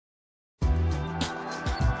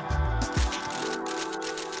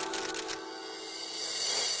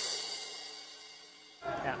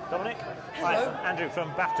Dominic? Hello. Hi, Andrew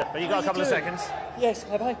from BAFTA. Have you got a couple of seconds? Yes,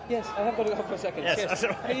 have I? Yes, I have got a couple of seconds. Yes.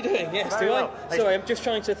 How are you doing? Yes, Very do well. I? Sorry, I'm just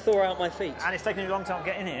trying to thaw out my feet. And it's taken you a long time to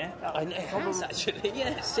get in here. It has, actually,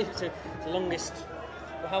 yes. It's the longest...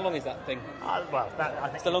 How long is that thing? I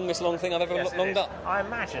think It's the longest long thing I've ever longed up. I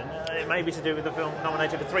imagine it may be to do with the film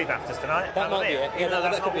nominated for 3 BAFTAs tonight. That might be it. Even though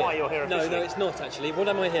that's that could not be why it. you're here officially. No, it's not, actually. What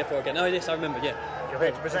am I here for again? Oh, yes, I remember, yeah. You're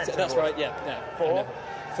here to present. That's right, yeah.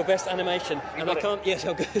 For Best Animation. You and I can't... Yes,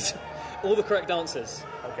 oh, good. All the correct answers.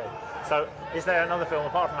 Okay. So, is there another film,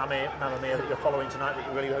 apart from Mamma Mia, that you're following tonight that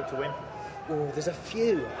you really hope to win? Oh, there's a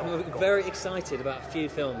few. I'm very excited about a few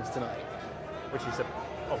films tonight. Which is, of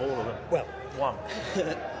all of them? Well... One.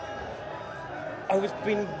 I was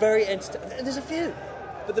being very entertained. There's a few,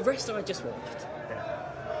 but the rest I just watched.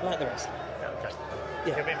 Yeah. Like the rest. Yeah, okay.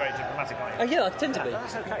 Yeah. You're being very diplomatic, aren't you? Oh yeah, I tend to be.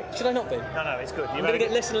 That's okay. Should I not be? No, it's good. I'm going to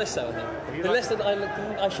get less and less so, I think. The less that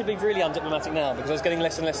I should be really undiplomatic now, because I was getting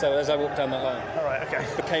less and less so as I walked down that line. All right, okay.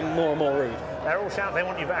 It became more and more rude. They're all shouting, they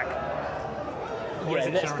want you back. Yeah,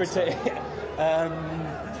 let's pretend.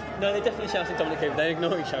 No, they're definitely shouting Dominic Cooper. They're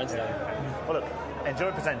ignoring Sharon Stone. Well, look,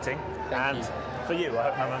 enjoy presenting. Thank you. For you,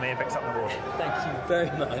 I hope Mamma Mia picks up the award. Thank you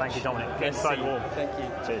very much. Thank you, Dominic. Get Nice inside to see you. warm. Thank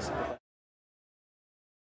you. Cheers.